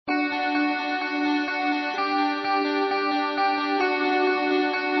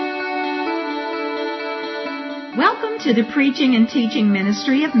Welcome to the preaching and teaching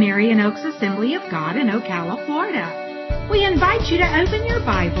ministry of Marion Oaks Assembly of God in Ocala, Florida. We invite you to open your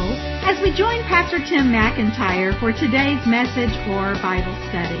Bible as we join Pastor Tim McIntyre for today's message for Bible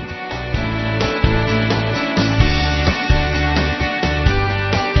study.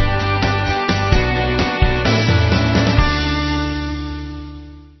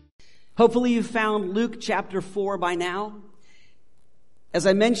 Hopefully you found Luke chapter 4 by now. As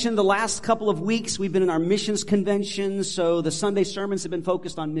I mentioned, the last couple of weeks we've been in our missions convention, so the Sunday sermons have been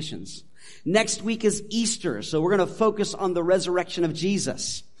focused on missions. Next week is Easter, so we're going to focus on the resurrection of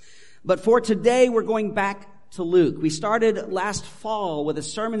Jesus. But for today, we're going back to Luke. We started last fall with a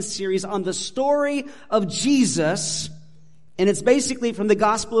sermon series on the story of Jesus, and it's basically from the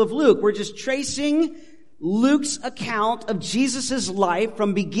Gospel of Luke. We're just tracing Luke's account of Jesus' life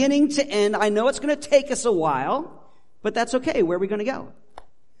from beginning to end. I know it's going to take us a while, but that's okay. Where are we going to go?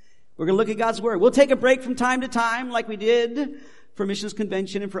 We're going to look at God's Word. We'll take a break from time to time like we did for Missions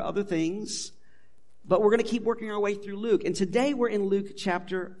Convention and for other things, but we're going to keep working our way through Luke. And today we're in Luke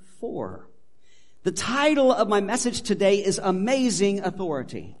chapter 4. The title of my message today is Amazing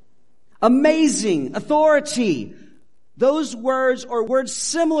Authority. Amazing authority. Those words or words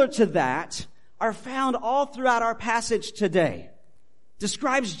similar to that are found all throughout our passage today.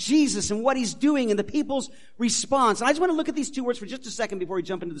 Describes Jesus and what he's doing and the people's response. And I just want to look at these two words for just a second before we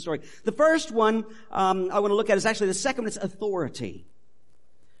jump into the story. The first one I want to look at is actually the second one. It's authority.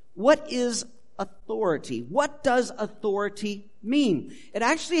 What is authority? What does authority mean? It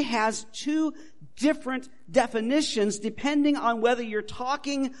actually has two different definitions depending on whether you're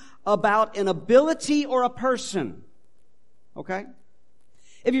talking about an ability or a person. Okay?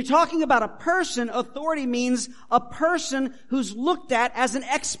 If you're talking about a person, authority means a person who's looked at as an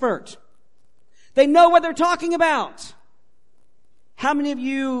expert. They know what they're talking about. How many of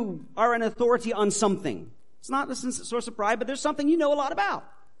you are an authority on something? It's not a source of pride, but there's something you know a lot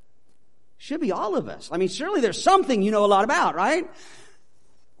about. Should be all of us. I mean, surely there's something you know a lot about, right?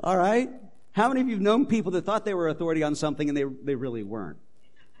 All right. How many of you have known people that thought they were authority on something and they really weren't?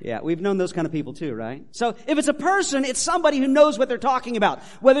 Yeah, we've known those kind of people too, right? So if it's a person, it's somebody who knows what they're talking about.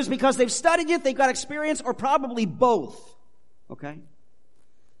 Whether it's because they've studied it, they've got experience, or probably both. Okay?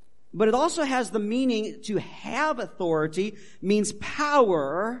 But it also has the meaning to have authority means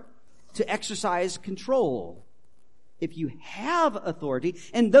power to exercise control. If you have authority,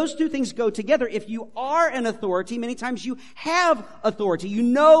 and those two things go together. If you are an authority, many times you have authority. You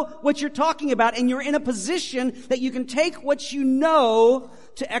know what you're talking about, and you're in a position that you can take what you know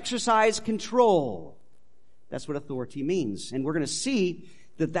to exercise control. That's what authority means. And we're going to see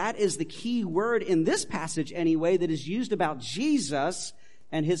that that is the key word in this passage anyway that is used about Jesus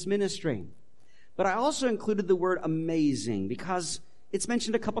and his ministry. But I also included the word amazing because it's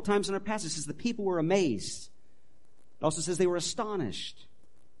mentioned a couple times in our passage. It says the people were amazed. It also says they were astonished.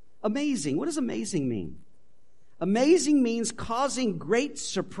 Amazing. What does amazing mean? Amazing means causing great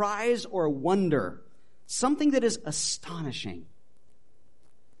surprise or wonder. Something that is astonishing.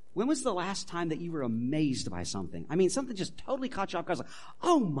 When was the last time that you were amazed by something? I mean, something just totally caught you off guard. Like,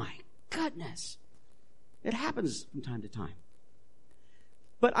 oh my goodness. It happens from time to time.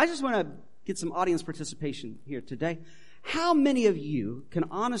 But I just want to get some audience participation here today. How many of you can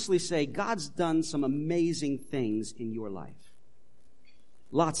honestly say God's done some amazing things in your life?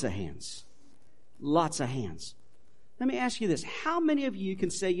 Lots of hands. Lots of hands. Let me ask you this. How many of you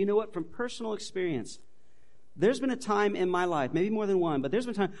can say, you know what, from personal experience, there's been a time in my life, maybe more than one, but there's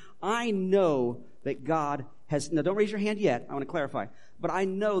been a time I know that God has, now don't raise your hand yet, I want to clarify, but I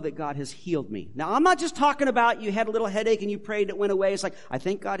know that God has healed me. Now I'm not just talking about you had a little headache and you prayed and it went away. It's like, I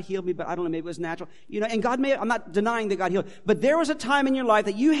think God healed me, but I don't know, maybe it was natural. You know, and God may, I'm not denying that God healed, but there was a time in your life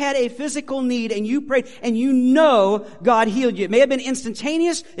that you had a physical need and you prayed and you know God healed you. It may have been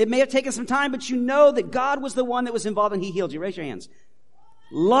instantaneous, it may have taken some time, but you know that God was the one that was involved and he healed you. Raise your hands.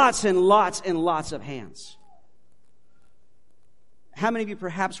 Lots and lots and lots of hands. How many of you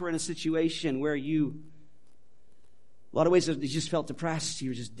perhaps were in a situation where you, a lot of ways you just felt depressed, you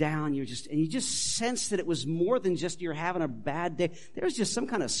were just down, and you just sensed that it was more than just you're having a bad day. There was just some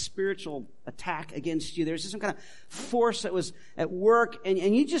kind of spiritual attack against you. There was just some kind of force that was at work, and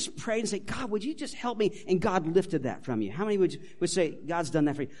you just prayed and said, God, would you just help me? And God lifted that from you. How many would say, God's done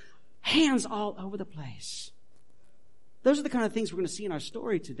that for you? Hands all over the place. Those are the kind of things we're going to see in our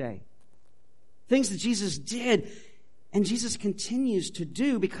story today. Things that Jesus did. And Jesus continues to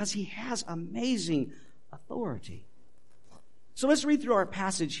do because he has amazing authority. So let's read through our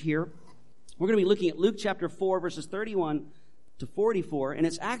passage here. We're going to be looking at Luke chapter 4, verses 31 to 44. And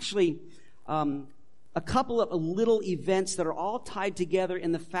it's actually a couple of little events that are all tied together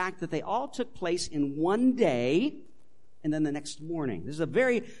in the fact that they all took place in one day. and then the next morning. This is a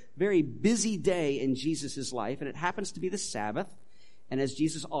very, very busy day in Jesus' life, and it happens to be the Sabbath. And as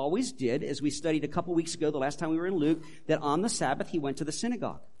Jesus always did, as we studied a couple weeks ago, the last time we were in Luke, that on the Sabbath he went to the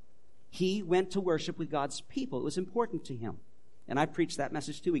synagogue. He went to worship with God's people. It was important to him. And I preached that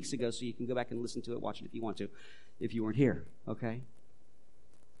message 2 weeks ago, so you can go back and listen to it, watch it if you want to, if you weren't here, okay?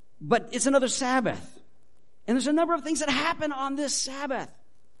 But it's another Sabbath. And there's a number of things that happen on this Sabbath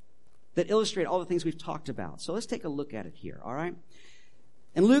that illustrate all the things we've talked about. So let's take a look at it here, all right?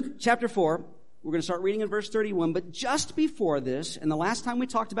 In Luke chapter 4, we're going to start reading in verse 31, but just before this, and the last time we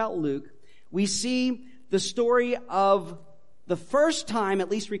talked about Luke, we see the story of the first time, at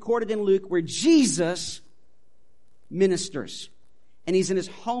least recorded in Luke, where Jesus ministers. And he's in his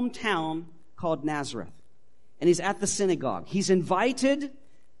hometown called Nazareth. And he's at the synagogue. He's invited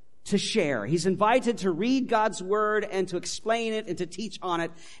to share. He's invited to read God's word and to explain it and to teach on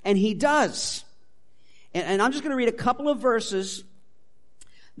it. And he does. And I'm just going to read a couple of verses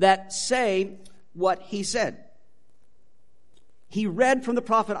that say what he said. He read from the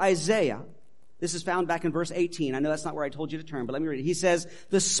prophet Isaiah. This is found back in verse 18. I know that's not where I told you to turn, but let me read it. He says,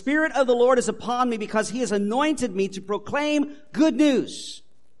 "The Spirit of the Lord is upon me because he has anointed me to proclaim good news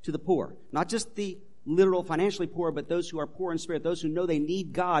to the poor." Not just the literal financially poor, but those who are poor in spirit, those who know they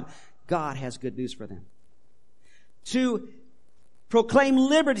need God. God has good news for them. To proclaim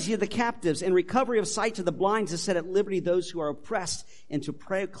liberty to the captives and recovery of sight to the blind, to set at liberty those who are oppressed, and to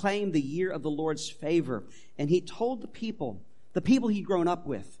proclaim the year of the Lord's favor. And he told the people he'd grown up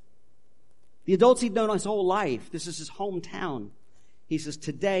with, the adults he'd known his whole life, this is his hometown. He says,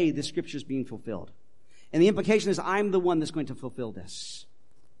 today the scripture is being fulfilled. And the implication is, I'm the one that's going to fulfill this.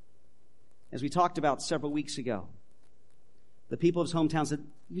 As we talked about several weeks ago, the people of his hometown said,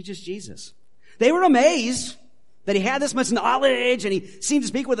 "You're just Jesus." They were amazed that he had this much knowledge and he seemed to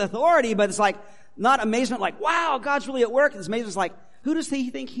speak with authority, but it's like, not amazement like, wow, God's really at work. It's amazement like, who does he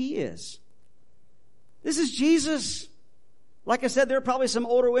think he is? This is Jesus. Like I said, there are probably some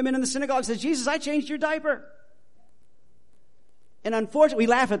older women in the synagogue that said, "Jesus, I changed your diaper." And unfortunately, we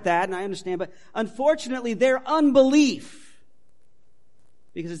laugh at that, and I understand, but unfortunately, their unbelief,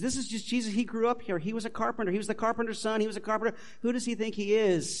 because this is just Jesus, he grew up here. He was a carpenter. He was the carpenter's son. He was a carpenter. Who does he think he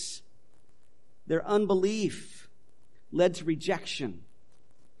is? Their unbelief led to rejection.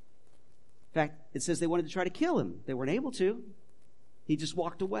 In fact, it says they wanted to try to kill him. They weren't able to. He just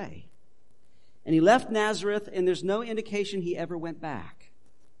walked away. And he left Nazareth, and there's no indication he ever went back.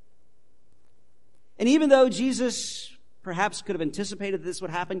 And even though Jesus perhaps could have anticipated this would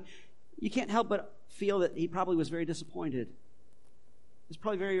happen, you can't help but feel that he probably was very disappointed. It's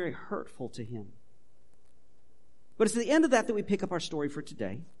probably very, very hurtful to him. But it's at the end of that we pick up our story for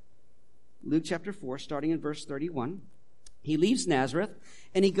today. Luke chapter 4, starting in verse 31. He leaves Nazareth,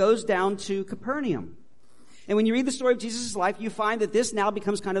 and he goes down to Capernaum. And when you read the story of Jesus' life, you find that this now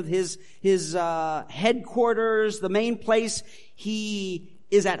becomes kind of his headquarters, the main place he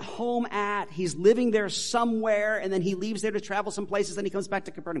is at home at. He's living there somewhere, and then he leaves there to travel some places, and he comes back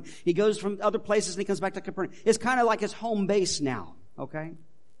to Capernaum. He goes from other places, and he comes back to Capernaum. It's kind of like his home base now, okay?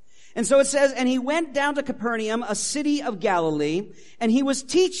 And so it says, "And he went down to Capernaum, a city of Galilee, and he was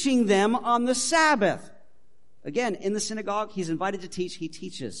teaching them on the Sabbath." Again, in the synagogue, he's invited to teach. He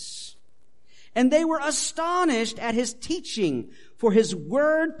teaches. "And they were astonished at his teaching, for his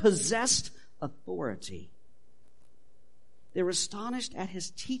word possessed authority." They were astonished at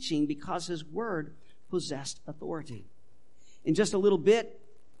his teaching because his word possessed authority. In just a little bit,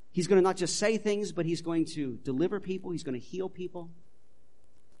 he's going to not just say things, but he's going to deliver people. He's going to heal people.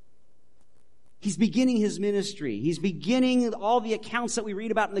 He's beginning his ministry. He's beginning all the accounts that we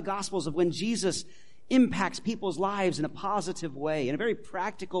read about in the Gospels of when Jesus impacts people's lives in a positive way, in a very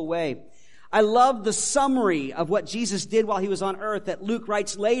practical way. I love the summary of what Jesus did while he was on earth that Luke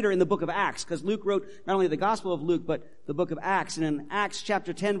writes later in the book of Acts, because Luke wrote not only the Gospel of Luke, but the book of Acts. And in Acts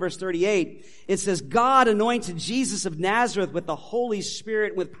chapter 10, verse 38, it says, "God anointed Jesus of Nazareth with the Holy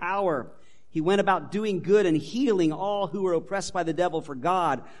Spirit and with power. He went about doing good and healing all who were oppressed by the devil, for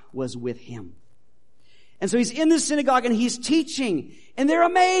God was with him." And so he's in the synagogue and he's teaching, and they're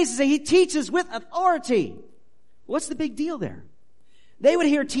amazed that he teaches with authority. What's the big deal there? They would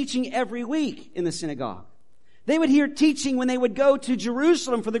hear teaching every week in the synagogue. They would hear teaching when they would go to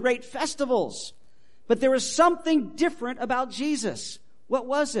Jerusalem for the great festivals. But there was something different about Jesus. What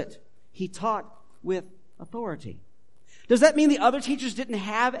was it? He taught with authority. Does that mean the other teachers didn't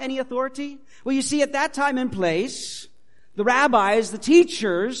have any authority? Well, you see, at that time and place, the rabbis, the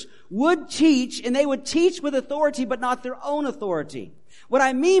teachers, would teach, and they would teach with authority, but not their own authority. What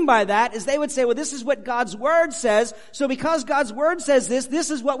I mean by that is they would say, well, this is what God's Word says, so because God's Word says this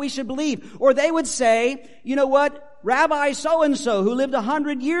is what we should believe. Or they would say, you know what? Rabbi so-and-so who lived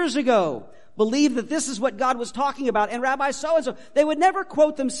 100 years ago believed that this is what God was talking about, and Rabbi so-and-so. They would never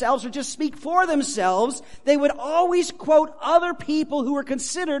quote themselves or just speak for themselves. They would always quote other people who were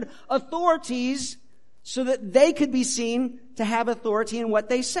considered authorities so that they could be seen to have authority in what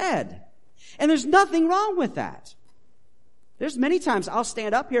they said. And there's nothing wrong with that. There's many times I'll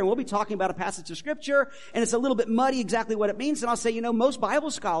stand up here and we'll be talking about a passage of Scripture and it's a little bit muddy exactly what it means, and I'll say, most Bible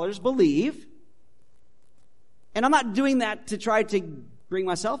scholars believe, and I'm not doing that to try to bring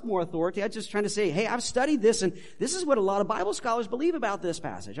myself more authority. I'm just trying to say, hey, I've studied this and this is what a lot of Bible scholars believe about this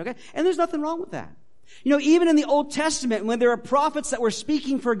passage, okay? And there's nothing wrong with that. Even in the Old Testament, when there are prophets that were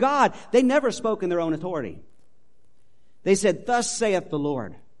speaking for God, they never spoke in their own authority. They said, thus saith the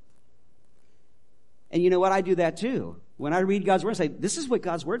Lord. And you know what? I do that too. When I read God's Word, I say, this is what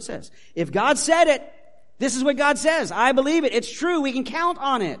God's Word says. If God said it, this is what God says. I believe it. It's true. We can count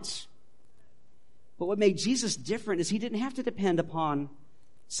on it. But what made Jesus different is he didn't have to depend upon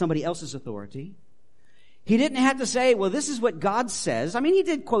somebody else's authority. He didn't have to say, well, this is what God says. He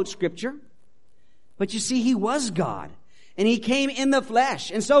did quote Scripture. But you see, he was God. And he came in the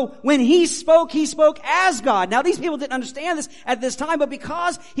flesh. And so when he spoke as God. Now these people didn't understand this at this time, but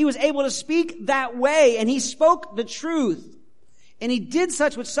because he was able to speak that way and he spoke the truth and he did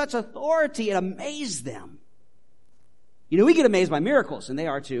such with such authority, it amazed them. We get amazed by miracles, and they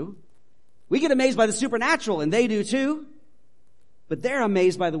are too. We get amazed by the supernatural, and they do too. But they're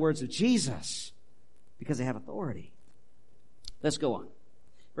amazed by the words of Jesus because they have authority. Let's go on.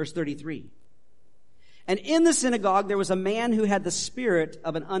 Verse 33. And in the synagogue there was a man who had the spirit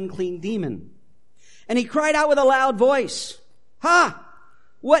of an unclean demon. And he cried out with a loud voice, "Ha!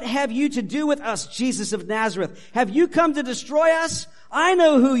 What have you to do with us, Jesus of Nazareth? Have you come to destroy us? I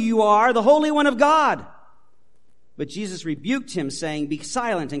know who you are, the Holy One of God." But Jesus rebuked him, saying, "Be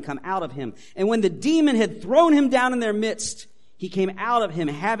silent and come out of him." And when the demon had thrown him down in their midst, he came out of him,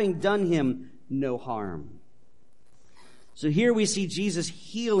 having done him no harm. So here we see Jesus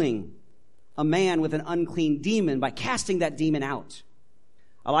healing a man with an unclean demon by casting that demon out.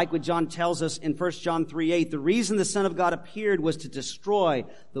 I like what John tells us in 1 John 3:8. The reason the Son of God appeared was to destroy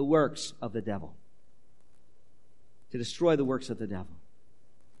the works of the devil. To destroy the works of the devil.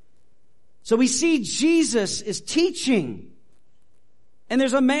 So we see Jesus is teaching. And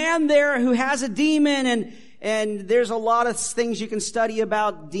there's a man there who has a demon, and there's a lot of things you can study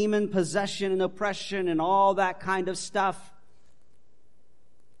about demon possession and oppression and all that kind of stuff.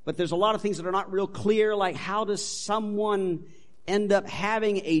 But there's a lot of things that are not real clear, like how does someone end up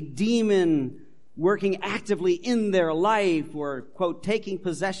having a demon working actively in their life or, quote, taking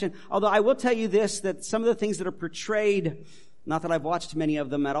possession. Although I will tell you this, that some of the things that are portrayed, not that I've watched many of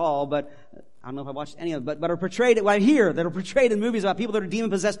them at all, but I don't know if I watched any of them, but are portrayed, well, I hear that are portrayed in movies about people that are demon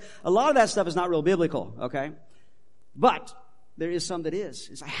possessed. A lot of that stuff is not real biblical, okay? But there is some that is.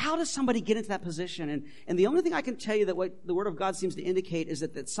 It's like, how does somebody get into that position? And the only thing I can tell you that what the Word of God seems to indicate is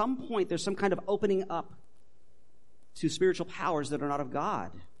that at some point there's some kind of opening up to spiritual powers that are not of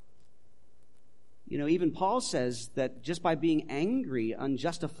God. Even Paul says that just by being angry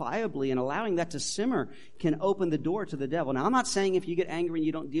unjustifiably and allowing that to simmer can open the door to the devil. Now, I'm not saying if you get angry and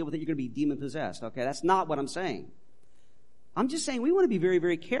you don't deal with it, you're going to be demon-possessed, okay? That's not what I'm saying. I'm just saying we want to be very,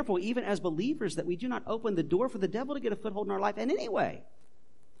 very careful, even as believers, that we do not open the door for the devil to get a foothold in our life in any way.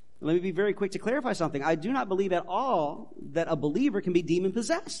 Let me be very quick to clarify something. I do not believe at all that a believer can be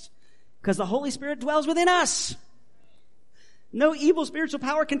demon-possessed, because the Holy Spirit dwells within us. No evil spiritual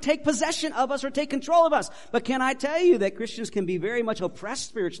power can take possession of us or take control of us. But can I tell you that Christians can be very much oppressed,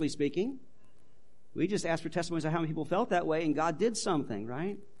 spiritually speaking? We just asked for testimonies of how many people felt that way, and God did something,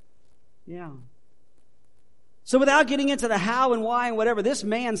 right? Yeah. So without getting into the how and why and whatever, this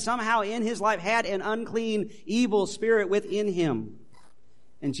man somehow in his life had an unclean, evil spirit within him.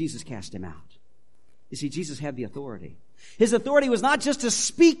 And Jesus cast him out. You see, Jesus had the authority. His authority was not just to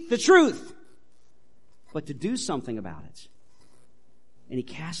speak the truth, but to do something about it. And he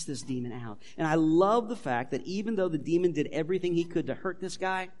cast this demon out. And I love the fact that even though the demon did everything he could to hurt this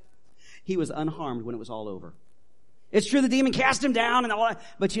guy, he was unharmed when it was all over. It's true the demon cast him down and all that,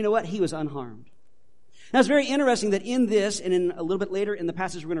 but you know what? He was unharmed. Now it's very interesting that in this, and in a little bit later in the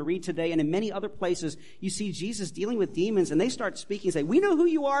passage we're going to read today, and in many other places, you see Jesus dealing with demons, and they start speaking and say, "We know who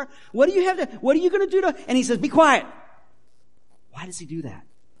you are. What are you going to do to?" And he says, "Be quiet." Why does he do that?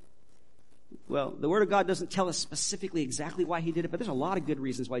 Well, the Word of God doesn't tell us specifically exactly why he did it, but there's a lot of good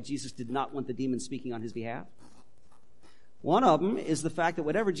reasons why Jesus did not want the demons speaking on his behalf. One of them is the fact that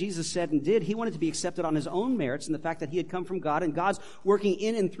whatever Jesus said and did, he wanted to be accepted on his own merits, and the fact that he had come from God and God's working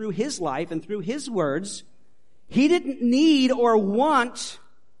in and through his life and through his words. He didn't need or want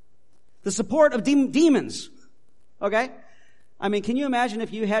the support of demons. Okay? I mean, can you imagine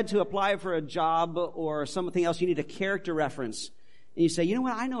if you had to apply for a job or something else, you need a character reference, and you say, you know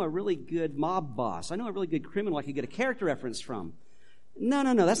what, I know a really good mob boss. I know a really good criminal I could get a character reference from. No.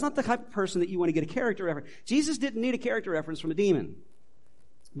 That's not the type of person that you want to get a character reference. Jesus didn't need a character reference from a demon.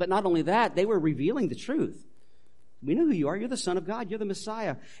 But not only that, they were revealing the truth. We know who you are. You're the Son of God. You're the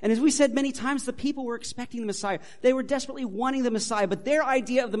Messiah. And as we said many times, the people were expecting the Messiah. They were desperately wanting the Messiah. But their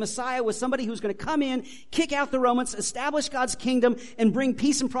idea of the Messiah was somebody who was going to come in, kick out the Romans, establish God's kingdom, and bring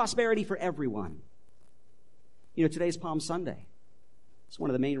peace and prosperity for everyone. You know, today's Palm Sunday. It's one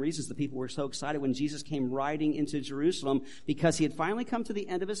of the main reasons the people were so excited when Jesus came riding into Jerusalem, because he had finally come to the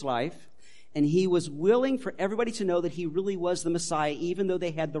end of his life. And he was willing for everybody to know that he really was the Messiah, even though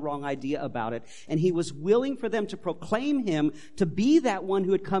they had the wrong idea about it. And he was willing for them to proclaim him to be that one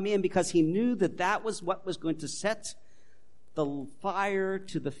who had come in, because he knew that that was what was going to set the fire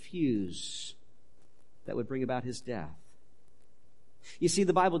to the fuse that would bring about his death. You see,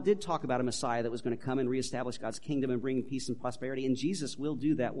 the Bible did talk about a Messiah that was going to come and reestablish God's kingdom and bring peace and prosperity, and Jesus will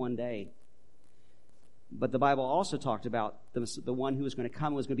do that one day. But the Bible also talked about the one who was going to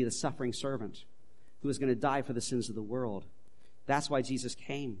come was going to be the suffering servant who was going to die for the sins of the world. That's why Jesus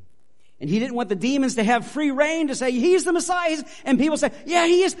came. And he didn't want the demons to have free reign to say, he's the Messiah. And people say, yeah,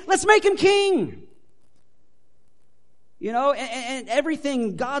 he is. Let's make him king. You know, and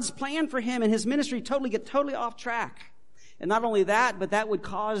everything, God's plan for him and his ministry get totally off track. And not only that, but that would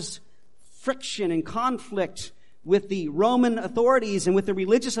cause friction and conflict with the Roman authorities and with the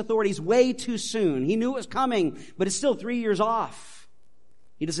religious authorities way too soon. He knew it was coming, but it's still 3 years off.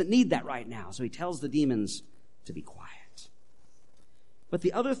 He doesn't need that right now, so he tells the demons to be quiet. But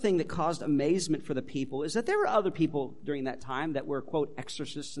the other thing that caused amazement for the people is that there were other people during that time that were, quote,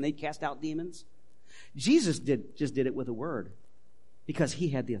 exorcists, and they cast out demons. Jesus just did it with a word, because he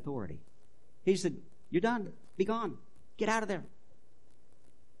had the authority. He said, you're done. Be gone. Get out of there.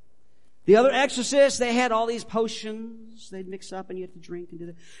 The other exorcists, they had all these potions they'd mix up and you had to drink and do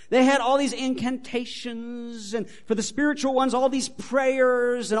that. They had all these incantations, and for the spiritual ones, all these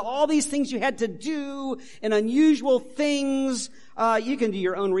prayers and all these things you had to do and unusual things. You can do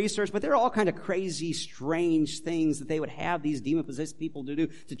your own research, but there are all kind of crazy, strange things that they would have these demon-possessed people to do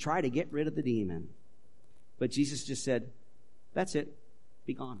to try to get rid of the demon. But Jesus just said, that's it.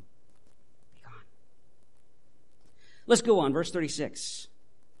 Be gone. Be gone. Let's go on, verse 36.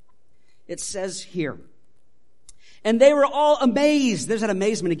 It says here, and they were all amazed. There's that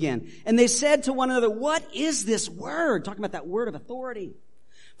amazement again. And they said to one another, what is this word? Talking about that word of authority.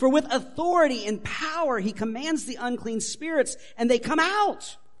 For with authority and power, he commands the unclean spirits, and they come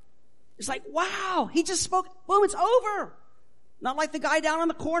out. It's like, wow, he just spoke. Boom, it's over. Not like the guy down on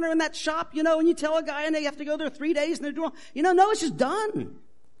the corner in that shop, you know, and you tell a guy and they have to go there 3 days and they're doing, no, it's just done.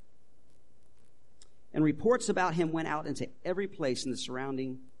 And reports about him went out into every place in the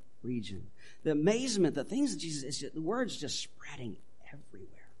surrounding region. The amazement, the things that Jesus, the word's just spreading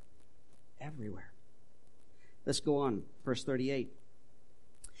everywhere. Let's go on, verse 38.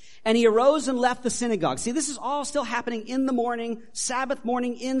 And he arose and left the synagogue. See, this is all still happening in the morning, Sabbath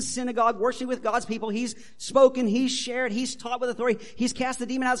morning in synagogue, worshiping with God's people. He's spoken, he's shared, he's taught with authority, he's cast the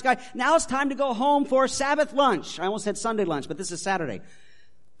demon out of this guy. Now it's time to go home for Sabbath lunch. I almost said Sunday lunch, but this is Saturday.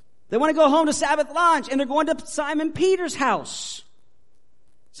 They want to go home to Sabbath lunch, and they're going to Simon Peter's house.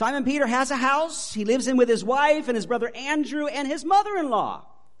 Simon Peter has a house. He lives in with his wife and his brother Andrew and his mother-in-law.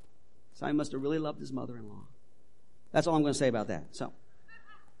 Simon must have really loved his mother-in-law. That's all I'm going to say about that. So,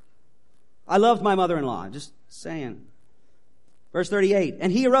 I loved my mother-in-law. Just saying. Verse 38.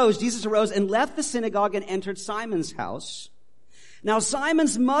 And Jesus arose and left the synagogue and entered Simon's house. Now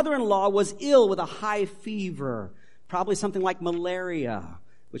Simon's mother-in-law was ill with a high fever, probably something like malaria,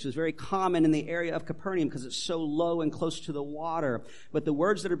 which was very common in the area of Capernaum because it's so low and close to the water. But the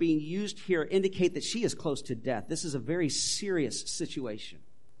words that are being used here indicate that she is close to death. This is a very serious situation.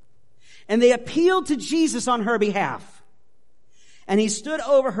 And they appealed to Jesus on her behalf. And he stood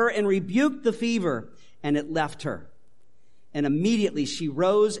over her and rebuked the fever, and it left her. And immediately she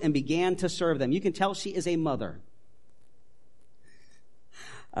rose and began to serve them. You can tell she is a mother.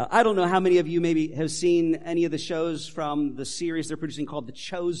 I don't know how many of you maybe have seen any of the shows from the series they're producing called The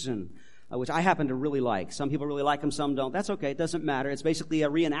Chosen, which I happen to really like. Some people really like them, some don't. That's okay. It doesn't matter. It's basically a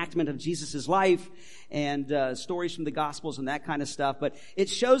reenactment of Jesus' life and stories from the Gospels and that kind of stuff. But it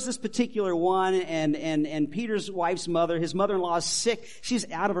shows this particular one, and Peter's wife's mother, his mother-in-law is sick. She's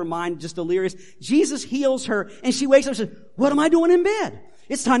out of her mind, just delirious. Jesus heals her, and she wakes up and says, what am I doing in bed?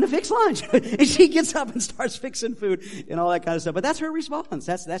 It's time to fix lunch. And she gets up and starts fixing food and all that kind of stuff. But that's her response.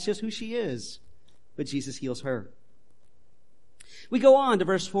 That's just who she is. But Jesus heals her. We go on to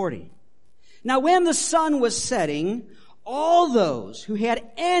verse 40. Now when the sun was setting, all those who had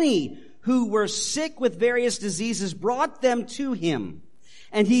any who were sick with various diseases brought them to him.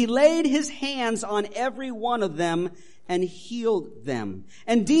 And he laid his hands on every one of them and healed them.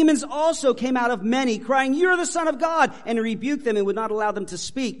 And demons also came out of many, crying, "You're the Son of God," and he rebuked them and would not allow them to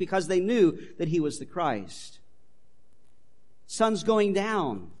speak because they knew that he was the Christ. Sun's going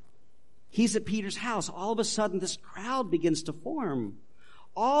down. He's at Peter's house. All of a sudden, this crowd begins to form.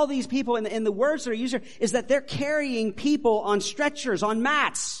 All these people, and the words that are used here is that they're carrying people on stretchers, on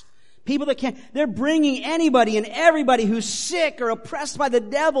mats. People that can't, they're bringing anybody and everybody who's sick or oppressed by the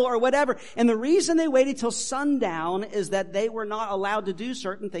devil or whatever. And the reason they waited till sundown is that they were not allowed to do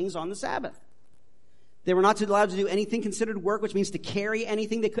certain things on the Sabbath. They were not allowed to do anything considered work, which means to carry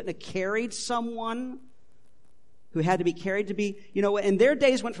anything. They couldn't have carried someone who had to be carried to be, and their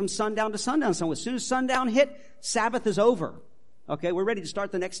days went from sundown to sundown. So as soon as sundown hit, Sabbath is over. Okay, we're ready to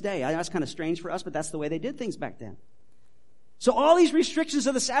start the next day. I know that's kind of strange for us, but that's the way they did things back then. So all these restrictions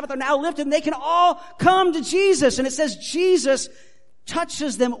of the Sabbath are now lifted and they can all come to Jesus. And it says Jesus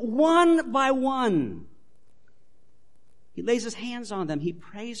touches them one by one. He lays his hands on them. He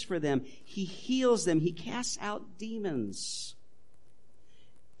prays for them. He heals them. He casts out demons.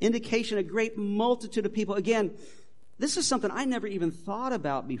 Indication, a great multitude of people. Again, this is something I never even thought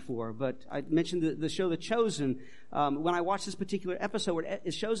about before, but I mentioned the show The Chosen. When I watched this particular episode where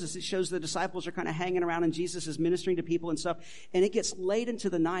it shows the disciples are kind of hanging around and Jesus is ministering to people and stuff. And it gets late into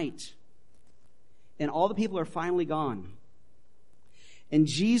the night. And all the people are finally gone. And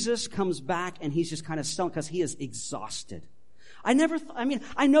Jesus comes back and he's just kind of stunned because he is exhausted. I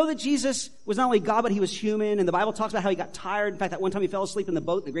know that Jesus was not only God, but he was human. And the Bible talks about how he got tired. In fact, that one time he fell asleep in the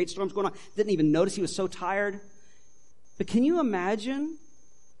boat and the great storm's going on. Didn't even notice he was so tired. But can you imagine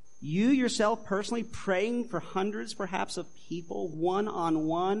you yourself personally praying for hundreds perhaps of people,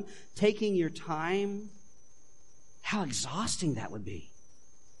 one-on-one, taking your time? How exhausting that would be.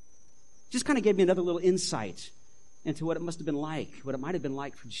 Just kind of gave me another little insight into what it must have been like, what it might have been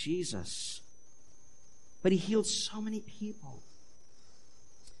like for Jesus. But he healed so many people.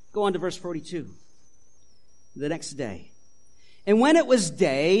 Go on to verse 42. The next day. And when it was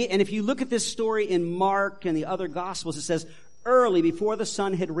day, and if you look at this story in Mark and the other Gospels, it says, early before the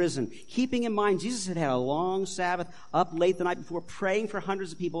sun had risen. Keeping in mind, Jesus had had a long Sabbath, up late the night before, praying for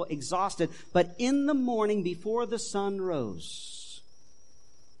hundreds of people, exhausted. But in the morning, before the sun rose,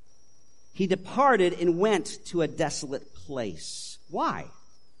 he departed and went to a desolate place. Why?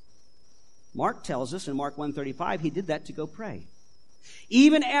 Mark tells us in Mark 1:35, he did that to go pray.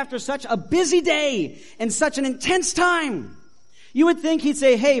 Even after such a busy day and such an intense time, you would think he'd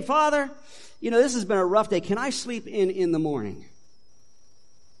say, "Hey, Father, this has been a rough day. Can I sleep in the morning?"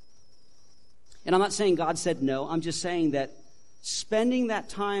 And I'm not saying God said no. I'm just saying that spending that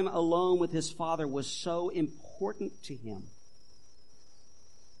time alone with his Father was so important to him.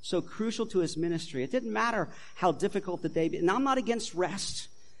 So crucial to his ministry. It didn't matter how difficult the day be. And I'm not against rest.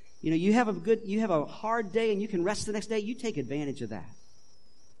 You have a hard day and you can rest the next day. You take advantage of that.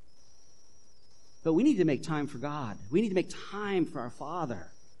 But we need to make time for God. We need to make time for our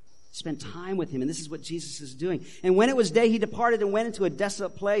Father. Spend time with him. And this is what Jesus is doing. And when it was day, he departed and went into a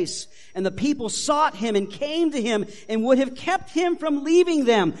desolate place. And the people sought him and came to him and would have kept him from leaving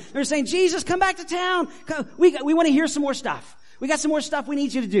them. They're saying, "Jesus, come back to town. We want to hear some more stuff. We got some more stuff we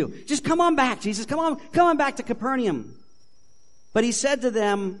need you to do. Just come on back, Jesus. Come on back to Capernaum." But he said to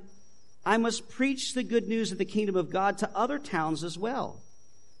them, "I must preach the good news of the kingdom of God to other towns as well.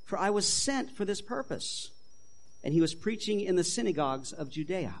 For I was sent for this purpose." And he was preaching in the synagogues of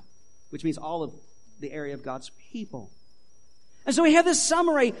Judea, which means all of the area of God's people. And so we have this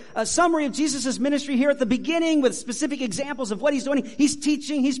summary of Jesus' ministry here at the beginning with specific examples of what he's doing. He's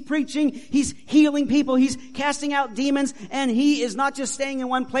teaching, he's preaching, he's healing people, he's casting out demons, and he is not just staying in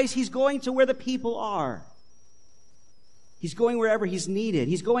one place, he's going to where the people are. He's going wherever he's needed.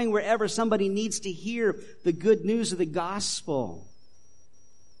 He's going wherever somebody needs to hear the good news of the gospel.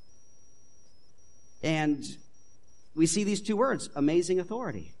 And we see these two words, amazing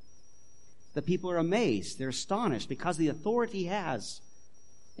authority. The people are amazed. They're astonished because of the authority he has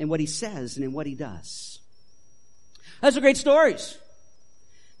in what he says and in what he does. Those are great stories.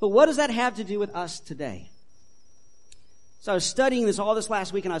 But what does that have to do with us today? So I was studying all this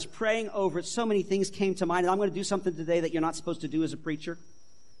last week and I was praying over it. So many things came to mind. And I'm going to do something today that you're not supposed to do as a preacher.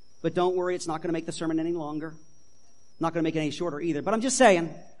 But don't worry, it's not going to make the sermon any longer. Not going to make it any shorter either. But I'm just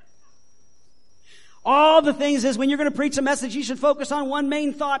saying, All the things is when you're going to preach a message, you should focus on one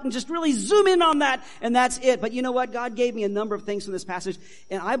main thought and just really zoom in on that, and that's it. But you know what? God gave me a number of things from this passage,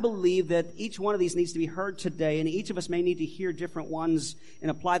 and I believe that each one of these needs to be heard today, and each of us may need to hear different ones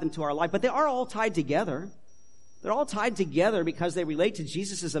and apply them to our life. But they are all tied together. They're all tied together because they relate to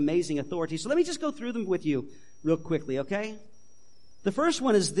Jesus' amazing authority. So let me just go through them with you real quickly, okay? The first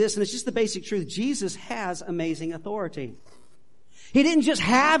one is this, and it's just the basic truth. Jesus has amazing authority. He didn't just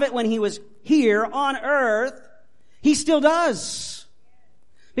have it when he was here on earth. He still does.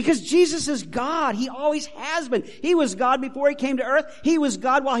 Because Jesus is God. He always has been. He was God before he came to earth. He was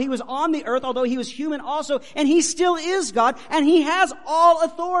God while he was on the earth, although he was human also. And he still is God. And he has all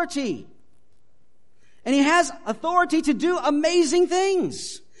authority. And he has authority to do amazing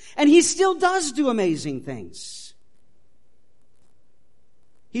things. And he still does do amazing things.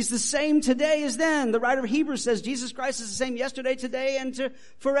 He's the same today as then. The writer of Hebrews says Jesus Christ is the same yesterday, today, and to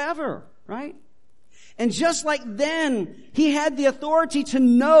forever, right? And just like then, he had the authority to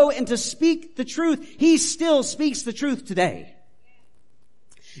know and to speak the truth. He still speaks the truth today.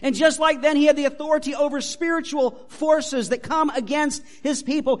 And just like then he had the authority over spiritual forces that come against his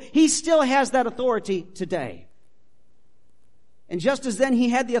people, he still has that authority today. And just as then he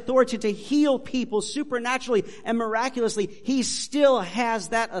had the authority to heal people supernaturally and miraculously, he still has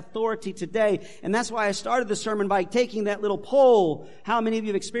that authority today. And that's why I started the sermon by taking that little poll. How many of you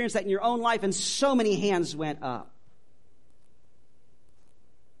have experienced that in your own life? And so many hands went up.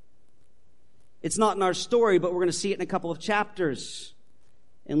 It's not in our story, but we're going to see it in a couple of chapters.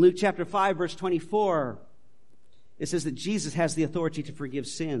 In Luke chapter 5, verse 24, it says that Jesus has the authority to forgive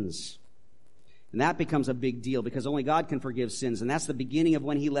sins. And that becomes a big deal because only God can forgive sins. And that's the beginning of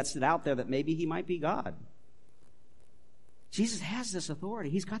when he lets it out there that maybe he might be God. Jesus has this authority.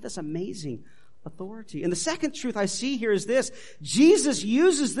 He's got this amazing authority. And the second truth I see here is this. Jesus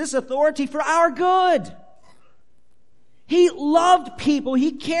uses this authority for our good. He loved people.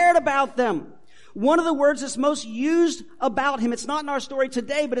 He cared about them. One of the words that's most used about him, it's not in our story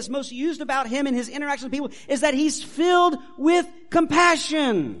today, but it's most used about him in his interaction with people, is that he's filled with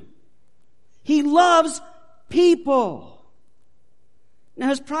compassion. He loves people. Now,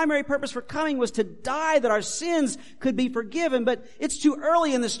 his primary purpose for coming was to die that our sins could be forgiven, but it's too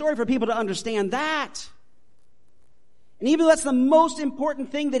early in the story for people to understand that. And even though that's the most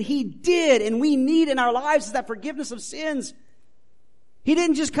important thing that he did and we need in our lives is that forgiveness of sins, he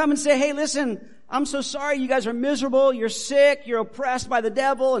didn't just come and say, hey, listen, I'm so sorry you guys are miserable, you're sick, you're oppressed by the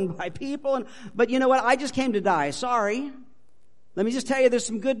devil and by people, but you know what, I just came to die, sorry. Let me just tell you, there's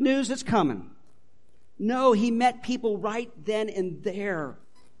some good news that's coming. No, he met people right then and there.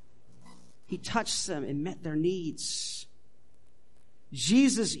 He touched them and met their needs.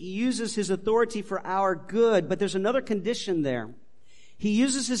 Jesus uses his authority for our good, but there's another condition there. He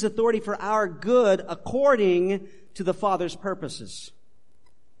uses his authority for our good according to the Father's purposes.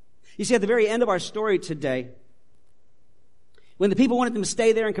 You see, at the very end of our story today, when the people wanted him to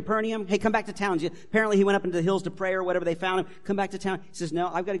stay there in Capernaum, hey, come back to town. Apparently he went up into the hills to pray or whatever they found him. Come back to town. He says, no,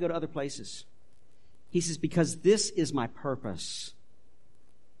 I've got to go to other places. He says, because this is my purpose.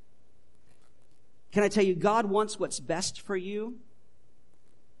 Can I tell you, God wants what's best for you.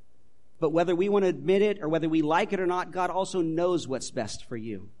 But whether we want to admit it or whether we like it or not, God also knows what's best for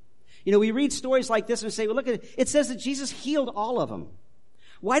you. You know, we read stories like this and say, well, look at it. It says that Jesus healed all of them.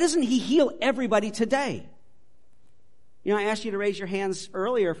 Why doesn't he heal everybody today? You know, I asked you to raise your hands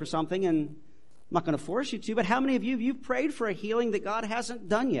earlier for something, and I'm not going to force you to, but how many of you, you've prayed for a healing that God hasn't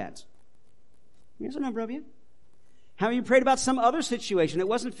done yet? Here's a number of you. How many of you prayed about some other situation? It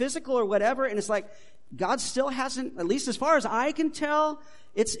wasn't physical or whatever, and it's like, God still hasn't, at least as far as I can tell,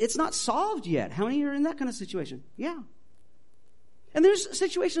 it's not solved yet. How many of you are in that kind of situation? Yeah. And there's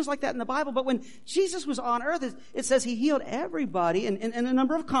situations like that in the Bible, but when Jesus was on earth, it says he healed everybody in a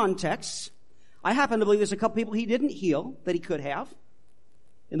number of contexts. I happen to believe there's a couple people he didn't heal that he could have.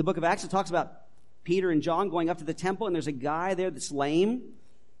 In the book of Acts, it talks about Peter and John going up to the temple, and there's a guy there that's lame,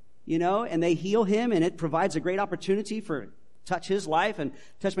 you know, and they heal him, and it provides a great opportunity for touch his life and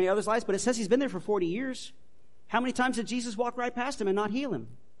touch many others' lives. But it says he's been there for 40 years. How many times did Jesus walk right past him and not heal him?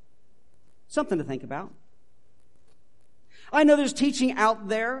 Something to think about. I know there's teaching out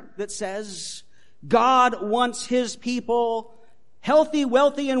there that says God wants his people healthy,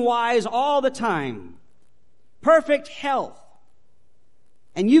 wealthy, and wise all the time. Perfect health.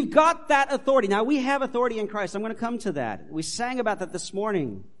 And you've got that authority. Now, we have authority in Christ. I'm going to come to that. We sang about that this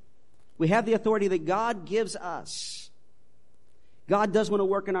morning. We have the authority that God gives us. God does want to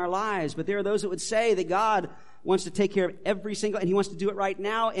work in our lives, but there are those that would say that God wants to take care of every single, and He wants to do it right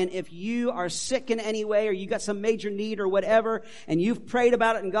now. And if you are sick in any way, or you got some major need or whatever, and you've prayed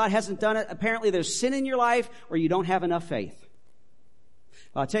about it and God hasn't done it, apparently there's sin in your life or you don't have enough faith.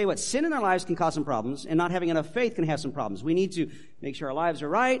 I'll tell you what, sin in our lives can cause some problems, and not having enough faith can have some problems. We need to make sure our lives are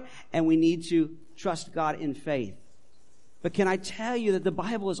right, and we need to trust God in faith. But can I tell you that the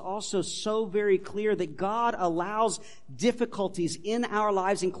Bible is also so very clear that God allows difficulties in our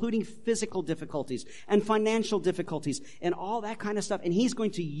lives, including physical difficulties and financial difficulties and all that kind of stuff, and He's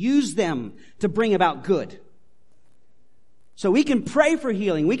going to use them to bring about good. So we can pray for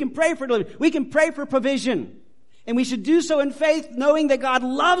healing, we can pray for deliverance, we can pray for provision, and we should do so in faith, knowing that God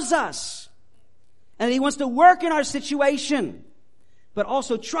loves us and that He wants to work in our situation, but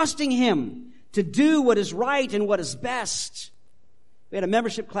also trusting Him to do what is right and what is best. We had a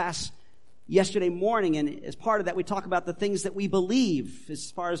membership class yesterday morning, and as part of that, we talk about the things that we believe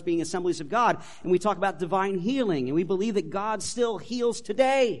as far as being Assemblies of God, and we talk about divine healing, and we believe that God still heals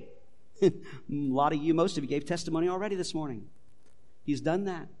today. A lot of you, most of you, gave testimony already this morning. He's done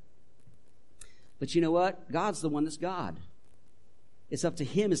that. But you know what? God's the one that's God. It's up to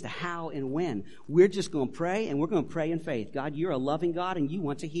Him as to how and when. We're just going to pray, and we're going to pray in faith. God, You're a loving God, and You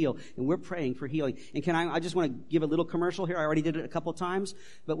want to heal, and we're praying for healing. And I just want to give a little commercial here. I already did it a couple of times,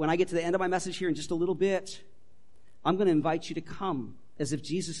 but when I get to the end of my message here in just a little bit, I'm going to invite you to come as if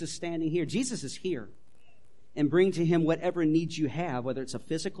Jesus is standing here. Jesus is here. And bring to Him whatever needs you have, whether it's a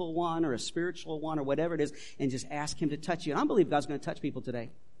physical one or a spiritual one or whatever it is, and just ask Him to touch you. And I believe God's going to touch people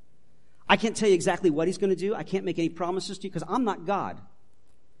today. I can't tell you exactly what He's going to do. I can't make any promises to you because I'm not God.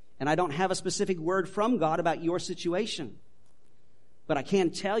 And I don't have a specific word from God about your situation. But I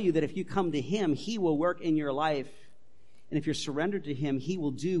can tell you that if you come to Him, He will work in your life. And if you're surrendered to Him, He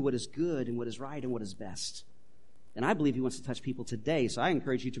will do what is good and what is right and what is best. And I believe He wants to touch people today. So I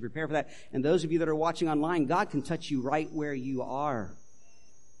encourage you to prepare for that. And those of you that are watching online, God can touch you right where you are.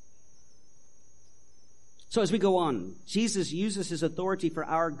 So as we go on, Jesus uses His authority for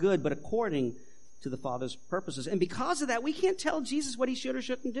our good, but according to the Father's purposes. And because of that, we can't tell Jesus what He should or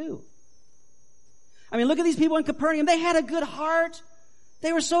shouldn't do. I mean, look at these people in Capernaum. They had a good heart.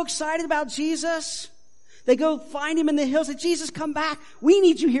 They were so excited about Jesus. They go find Him in the hills and say, Jesus, come back. We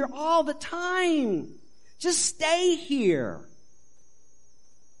need you here all the time. Just stay here.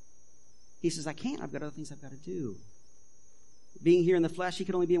 He says, I can't. I've got other things I've got to do. Being here in the flesh, He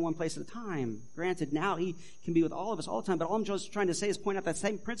can only be in one place at a time. Granted, now He can be with all of us all the time, but all I'm just trying to say is point out that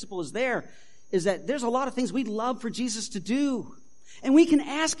same principle is there, is that there's a lot of things we'd love for Jesus to do, and we can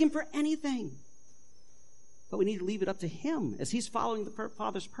ask Him for anything. But we need to leave it up to Him as He's following the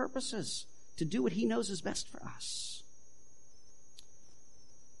Father's purposes to do what He knows is best for us.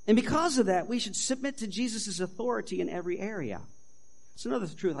 And because of that, we should submit to Jesus' authority in every area. It's another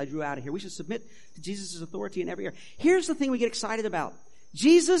truth I drew out of here. We should submit to Jesus' authority in every area. Here's the thing we get excited about.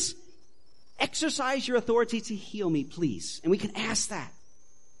 Jesus, exercise your authority to heal me, please. And we can ask that.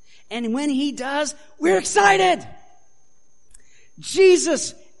 And when He does, we're excited.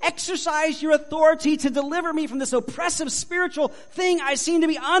 Jesus, exercise your authority to deliver me from this oppressive spiritual thing I seem to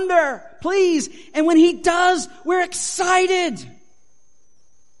be under, please. And when He does, we're excited.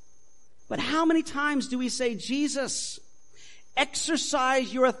 But how many times do we say, Jesus,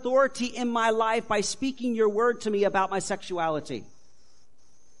 exercise your authority in my life by speaking your word to me about my sexuality,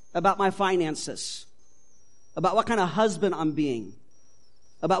 about my finances, about what kind of husband I'm being,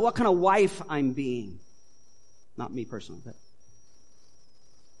 about what kind of wife I'm being. Not me personally, but.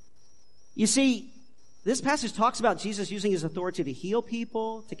 You see, this passage talks about Jesus using His authority to heal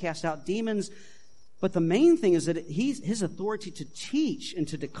people, to cast out demons, but the main thing is that His authority to teach and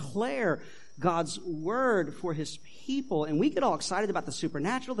to declare God's word for His people. And we get all excited about the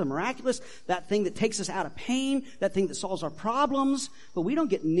supernatural, the miraculous, that thing that takes us out of pain, that thing that solves our problems. But we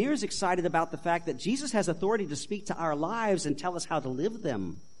don't get near as excited about the fact that Jesus has authority to speak to our lives and tell us how to live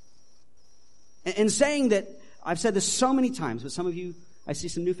them. And saying that, I've said this so many times, but some of you, I see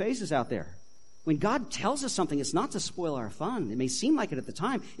some new faces out there. When God tells us something, it's not to spoil our fun. It may seem like it at the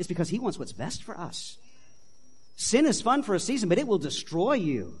time. It's because He wants what's best for us. Sin is fun for a season, but it will destroy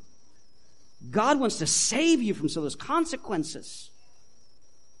you. God wants to save you from some of those consequences.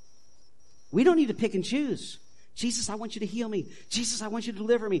 We don't need to pick and choose. Jesus, I want you to heal me. Jesus, I want you to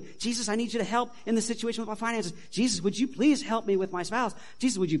deliver me. Jesus, I need you to help in the situation with my finances. Jesus, would you please help me with my spouse?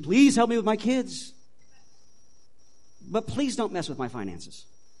 Jesus, would you please help me with my kids? But please don't mess with my finances.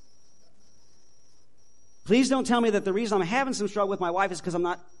 Please don't tell me that the reason I'm having some struggle with my wife is because I'm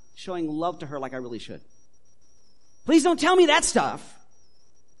not showing love to her like I really should. Please don't tell me that stuff.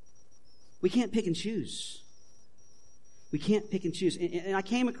 We can't pick and choose. We can't pick and choose. And I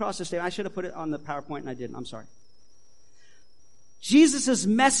came across this statement. I should have put it on the PowerPoint and I didn't. I'm sorry. Jesus'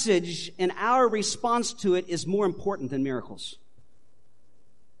 message and our response to it is more important than miracles.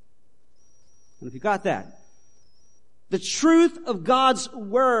 And if you got that, the truth of God's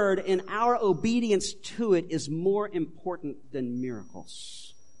word and our obedience to it is more important than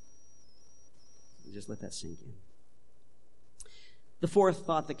miracles. Just let that sink in. The fourth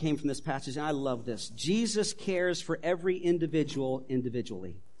thought that came from this passage, and I love this. Jesus cares for every individual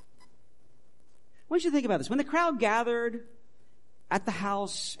individually. I want you to think about this. When the crowd gathered at the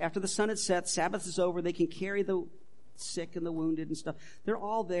house after the sun had set, Sabbath is over, they can carry the sick and the wounded and stuff. They're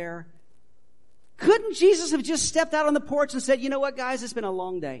all there. Couldn't Jesus have just stepped out on the porch and said, you know what, guys, it's been a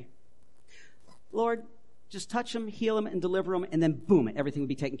long day. Lord, just touch them, heal them, and deliver them, and then boom, everything would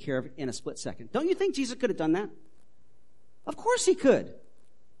be taken care of in a split second. Don't you think Jesus could have done that? Of course he could,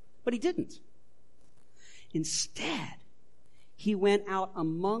 but he didn't. Instead, he went out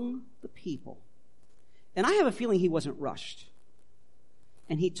among the people. And I have a feeling he wasn't rushed.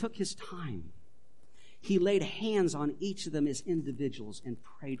 And he took his time. He laid hands on each of them as individuals and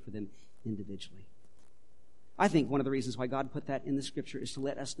prayed for them individually. I think one of the reasons why God put that in the scripture is to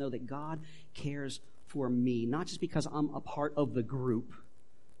let us know that God cares for me, not just because I'm a part of the group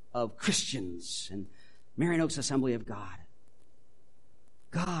of Christians and Marion Oaks Assembly of God.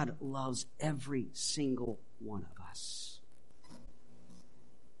 God loves every single one of us.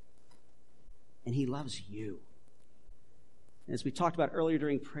 And he loves you. And as we talked about earlier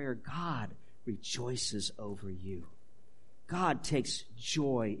during prayer, God rejoices over you. God takes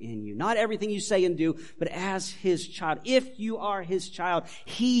joy in you. Not everything you say and do, but as his child. If you are his child,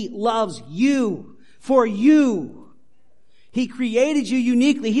 he loves you for you. He created you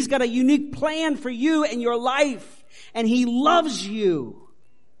uniquely. He's got a unique plan for you and your life. And he loves you.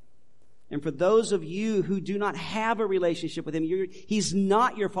 And for those of you who do not have a relationship with him, he's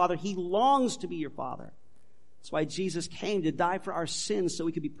not your father. He longs to be your father. That's why Jesus came to die for our sins so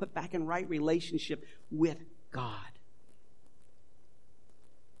we could be put back in right relationship with God.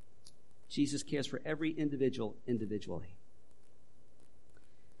 Jesus cares for every individual individually.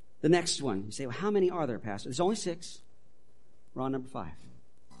 The next one, you say, well, how many are there, Pastor? There's only 6. We're on number 5.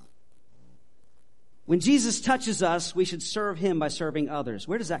 When Jesus touches us, we should serve him by serving others.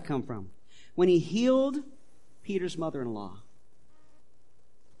 Where does that come from? When he healed Peter's mother-in-law,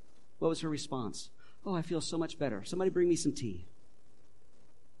 what was her response? Oh, I feel so much better. Somebody bring me some tea.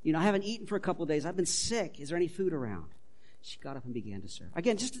 You know, I haven't eaten for a couple of days. I've been sick. Is there any food around? She got up and began to serve.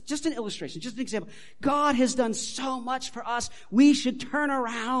 Again, just an illustration, just an example. God has done so much for us. We should turn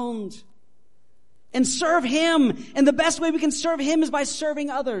around and serve him. And the best way we can serve him is by serving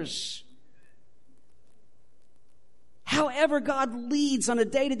others. However God leads on a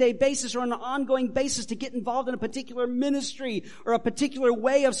day-to-day basis or on an ongoing basis to get involved in a particular ministry or a particular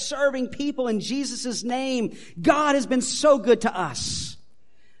way of serving people in Jesus' name, God has been so good to us.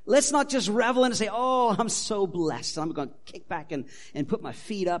 Let's not just revel in and say, oh, I'm so blessed. I'm going to kick back and put my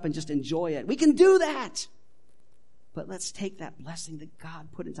feet up and just enjoy it. We can do that. But let's take that blessing that God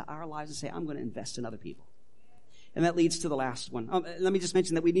put into our lives and say, I'm going to invest in other people. And that leads to the last one. Let me just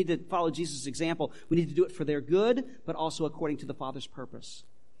mention that we need to follow Jesus' example. We need to do it for their good, but also according to the Father's purpose.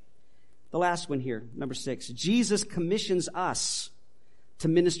 The last one here, number 6. Jesus commissions us to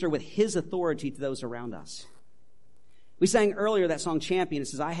minister with his authority to those around us. We sang earlier that song Champion. It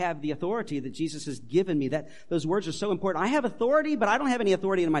says, I have the authority that Jesus has given me. Those words are so important. I have authority, but I don't have any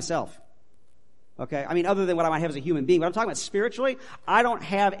authority in myself. Okay? I mean, other than what I might have as a human being. But I'm talking about spiritually, I don't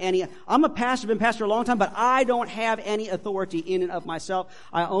have any. I'm a pastor, been pastor a long time, but I don't have any authority in and of myself.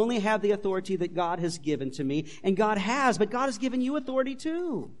 I only have the authority that God has given to me. And God has, but God has given you authority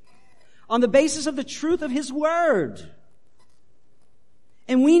too. On the basis of the truth of his word.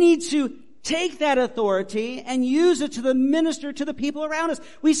 And we need to take that authority and use it to minister to the people around us.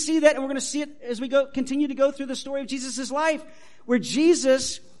 We see that, and we're going to see it as we continue to go through the story of Jesus' life, where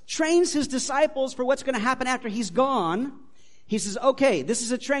Jesus trains his disciples for what's going to happen after he's gone. He says, okay, this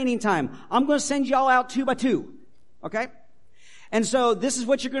is a training time. I'm going to send y'all out 2 by 2. Okay? And so this is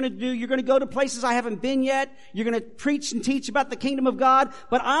what you're going to do. You're going to go to places I haven't been yet. You're going to preach and teach about the kingdom of God.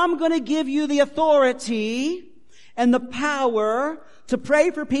 But I'm going to give you the authority and the power to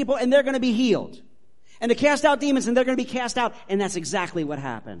pray for people, and they're going to be healed. And to cast out demons, and they're going to be cast out. And that's exactly what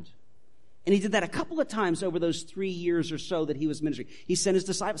happened. And he did that a couple of times over those 3 years or so that he was ministering. He sent his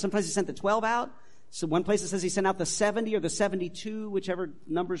disciples. Sometimes he sent the 12 out. So one place it says he sent out the 70 or the 72, whichever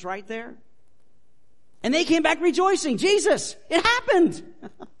number's right there. And they came back rejoicing. Jesus, it happened.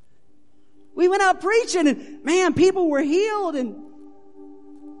 We went out preaching, and man, people were healed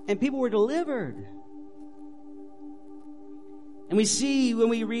and people were delivered. And we see when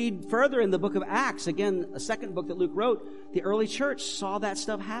we read further in the book of Acts, again, a second book that Luke wrote, the early church saw that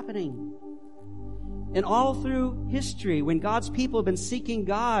stuff happening. And all through history, when God's people have been seeking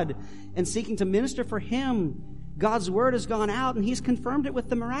God and seeking to minister for Him, God's word has gone out and He's confirmed it with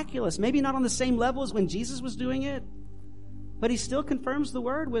the miraculous. Maybe not on the same level as when Jesus was doing it, but He still confirms the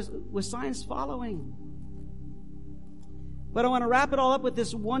word with signs following. But I want to wrap it all up with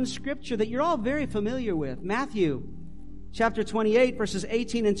this one scripture that you're all very familiar with. Matthew chapter 28, verses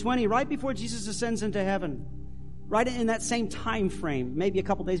 18 and 20, right before Jesus ascends into heaven. Right in that same time frame, maybe a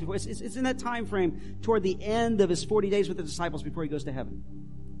couple days before. It's in that time frame toward the end of His 40 days with the disciples before He goes to heaven.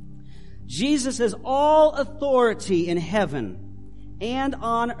 Jesus says, all authority in heaven and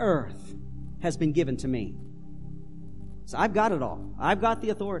on earth has been given to me. So I've got it all. I've got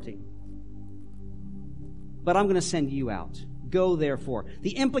the authority. But I'm going to send you out. Go therefore.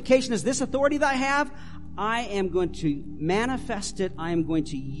 The implication is this authority that I have, I am going to manifest it. I am going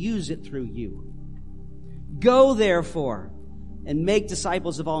to use it through you. Go therefore and make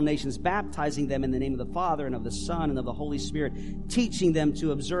disciples of all nations, baptizing them in the name of the Father and of the Son and of the Holy Spirit, teaching them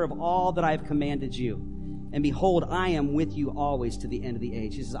to observe all that I have commanded you. And behold, I am with you always to the end of the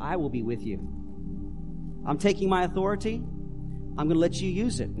age. He says, I will be with you. I'm taking my authority. I'm going to let you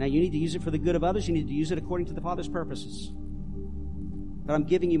use it. Now, you need to use it for the good of others. You need to use it according to the Father's purposes. But I'm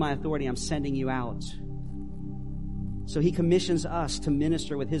giving you my authority. I'm sending you out. So He commissions us to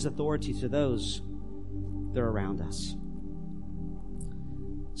minister with His authority to those that are around us.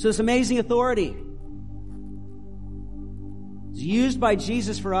 So this amazing authority is used by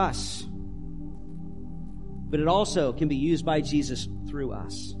Jesus for us, but it also can be used by Jesus through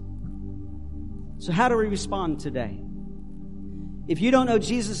us. So how do we respond today? If you don't know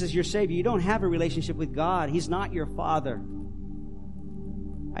Jesus as your Savior, you don't have a relationship with God. He's not your Father.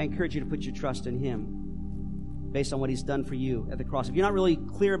 I encourage you to put your trust in Him based on what He's done for you at the cross. If you're not really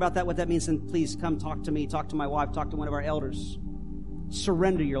clear about that, what that means, then please come talk to me, talk to my wife, talk to one of our elders.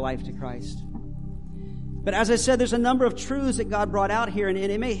 Surrender your life to Christ. But as I said, there's a number of truths that God brought out here, and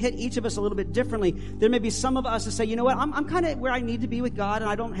it may hit each of us a little bit differently. There may be some of us that say, you know what, I'm kind of where I need to be with God,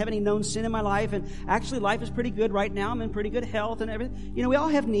 and I don't have any known sin in my life, and actually life is pretty good right now. I'm in pretty good health and everything. You know, we all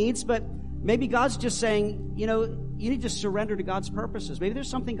have needs, but maybe God's just saying, you know, you need to surrender to God's purposes. Maybe there's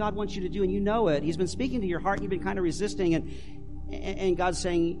something God wants you to do, and you know it. He's been speaking to your heart, and you've been kind of resisting, and God's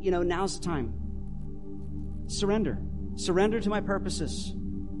saying, you know, now's the time. Surrender. Surrender to my purposes.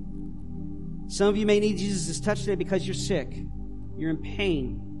 Some of you may need Jesus' touch today because you're sick. You're in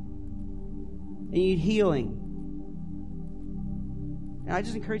pain. And you need healing. And I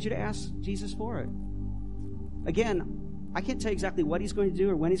just encourage you to ask Jesus for it. Again, I can't tell you exactly what He's going to do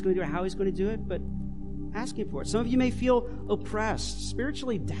or when He's going to do it or how He's going to do it, but ask Him for it. Some of you may feel oppressed,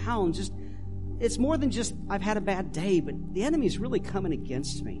 spiritually down. It's more than just, I've had a bad day, but the enemy's really coming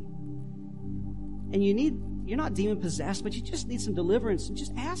against me. And you're not demon-possessed, but you just need some deliverance, and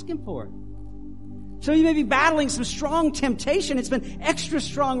just ask Him for it. So you may be battling some strong temptation. It's been extra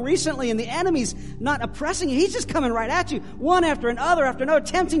strong recently, and the enemy's not oppressing you. He's just coming right at you, one after another,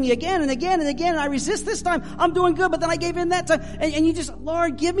 tempting you again and again and again. And I resist this time. I'm doing good, but then I gave in that time. And you just,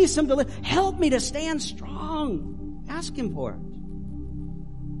 Lord, give me some deliverance. Help me to stand strong. Ask Him for it.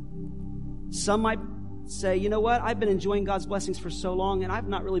 Some might say, you know what? I've been enjoying God's blessings for so long, and I've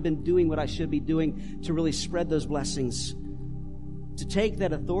not really been doing what I should be doing to really spread those blessings, to take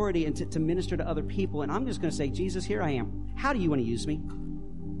that authority and to minister to other people. And I'm just going to say, Jesus, here I am. How do you want to use me?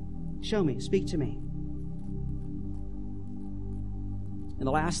 Show me. Speak to me. And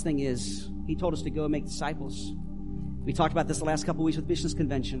the last thing is, He told us to go and make disciples. We talked about this the last couple of weeks with Missions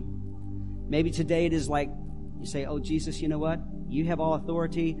Convention. Maybe today it is like you say, oh, Jesus, you know what? You have all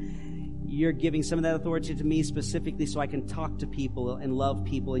authority. You're giving some of that authority to me specifically so I can talk to people and love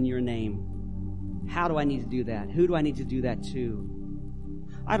people in your name. How do I need to do that? Who do I need to do that to?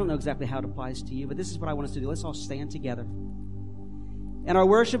 I don't know exactly how it applies to you, but this is what I want us to do. Let's all stand together. And our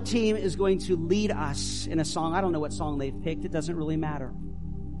worship team is going to lead us in a song. I don't know what song they've picked. It doesn't really matter.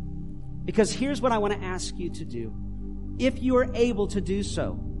 Because here's what I want to ask you to do. If you are able to do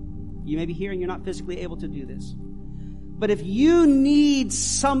so, you may be here and you're not physically able to do this. But if you need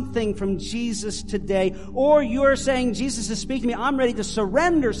something from Jesus today, or you're saying, Jesus is speaking to me, I'm ready to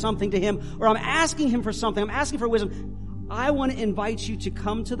surrender something to Him, or I'm asking Him for something, I'm asking for wisdom, I want to invite you to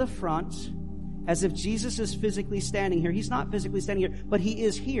come to the front as if Jesus is physically standing here. He's not physically standing here, but He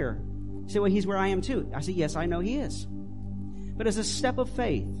is here. You say, well, He's where I am too. I say, yes, I know He is. But as a step of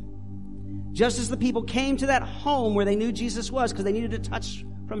faith, just as the people came to that home where they knew Jesus was because they needed a touch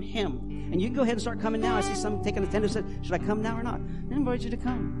from Him. And you can go ahead and start coming now. I see some taking attendance. Should I come now or not? I invite you to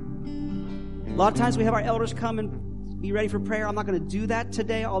come. A lot of times we have our elders come and be ready for prayer. I'm not going to do that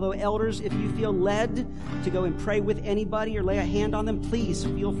today, although elders, if you feel led to go and pray with anybody or lay a hand on them, please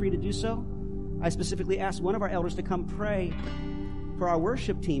feel free to do so. I specifically asked one of our elders to come pray for our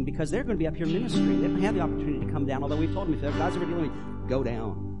worship team because they're going to be up here ministering. They don't have the opportunity to come down, although we've told them if God's ever dealing with me, go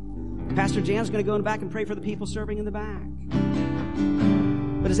down. Pastor Jan's going to go in the back and pray for the people serving in the back.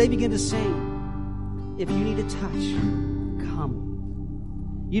 But as they begin to sing, if you need a touch,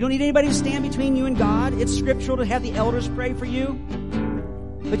 come. You don't need anybody to stand between you and God. It's scriptural to have the elders pray for you.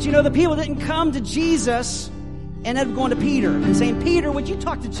 But you know, the people didn't come to Jesus and ended up going to Peter and saying, Peter, would you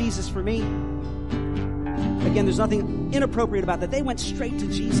talk to Jesus for me? Again, there's nothing inappropriate about that. They went straight to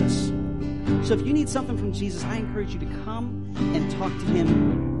Jesus. So if you need something from Jesus, I encourage you to come and talk to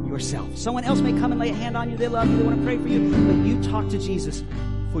him yourself. Someone else may come and lay a hand on you. They love you. They want to pray for you. But you talk to Jesus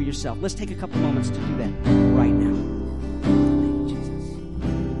for yourself. Let's take a couple moments to do that right now. Thank you, Jesus.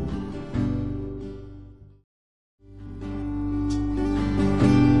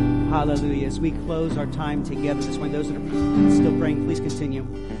 Hallelujah. As we close our time together this morning, those that are still praying, please continue.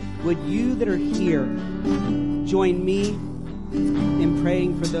 Would you that are here join me in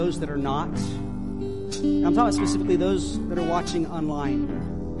praying for those that are not? I'm talking specifically those that are watching online.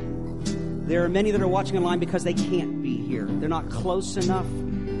 There are many that are watching online because they can't be here. They're not close enough.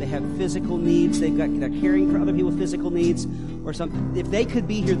 They have physical needs. They're caring for other people's physical needs or something. If they could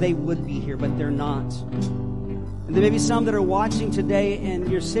be here, they would be here, but they're not. And there may be some that are watching today and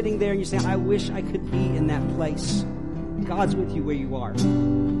you're sitting there and you're saying, I wish I could be in that place. God's with you where you are.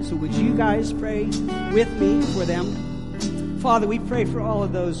 So would you guys pray with me for them? Father, we pray for all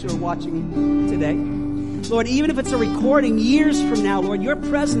of those who are watching today. Lord, even if it's a recording years from now, Lord, your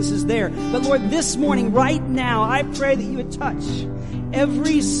presence is there. But Lord, this morning, right now, I pray that you would touch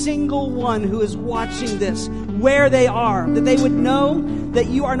every single one who is watching this, where they are, that they would know that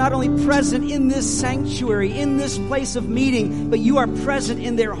you are not only present in this sanctuary, in this place of meeting, but you are present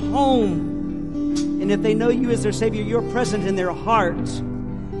in their home. And if they know you as their Savior, you're present in their heart.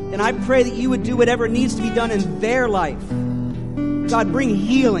 And I pray that you would do whatever needs to be done in their life. God, bring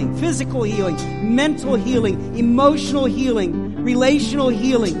healing, physical healing, mental healing, emotional healing, relational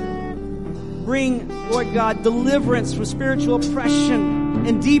healing. Bring, Lord God, deliverance from spiritual oppression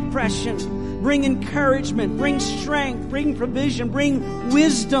and depression. Bring encouragement, bring strength, bring provision, bring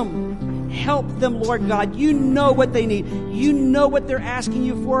wisdom. Help them, Lord God. You know what they need. You know what they're asking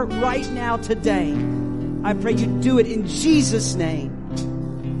you for right now today. I pray you do it in Jesus' name.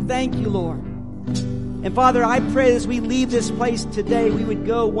 Thank you, Lord. And Father, I pray as we leave this place today, we would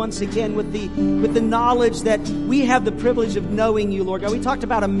go once again with the knowledge that we have the privilege of knowing you, Lord God. We talked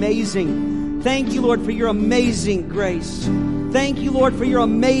about amazing. Thank you, Lord, for your amazing grace. Thank you, Lord, for your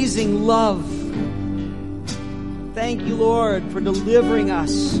amazing love. Thank you, Lord, for delivering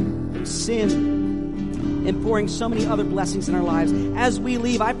us from sin and pouring so many other blessings in our lives. As we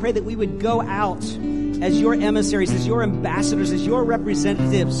leave, I pray that we would go out as your emissaries, as your ambassadors, as your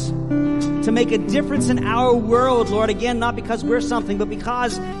representatives, to make a difference in our world, Lord. Again, not because we're something, but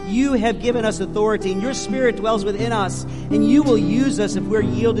because you have given us authority and your Spirit dwells within us, and you will use us if we're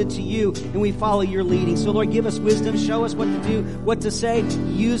yielded to you and we follow your leading. So, Lord, give us wisdom. Show us what to do, what to say.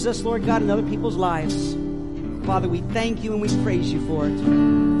 Use us, Lord God, in other people's lives. Father, we thank you and we praise you for it.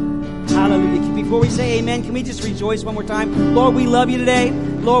 Hallelujah. Before we say amen, can we just rejoice one more time? Lord, we love you today.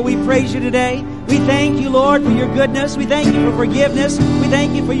 Lord, we praise you today. We thank you, Lord, for your goodness. We thank you for forgiveness. We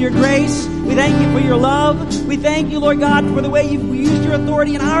thank you for your grace. We thank you for your love. We thank you, Lord God, for the way you've used your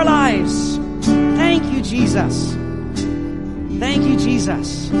authority in our lives. Thank you, Jesus. Thank you,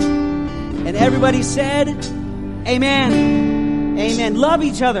 Jesus. And everybody said, amen. Amen. Love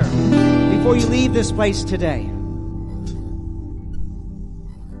each other before you leave this place today.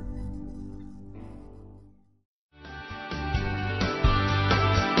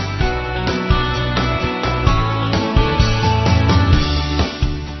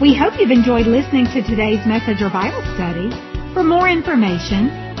 We hope you've enjoyed listening to today's message or Bible study. For more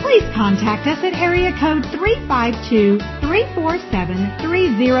information, please contact us at area code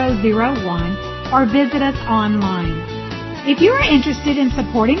 352-347-3001 or visit us online. If you are interested in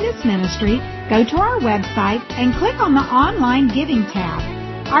supporting this ministry, go to our website and click on the Online Giving tab.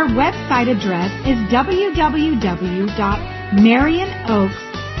 Our website address is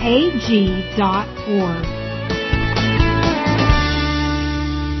www.marionoaksag.org.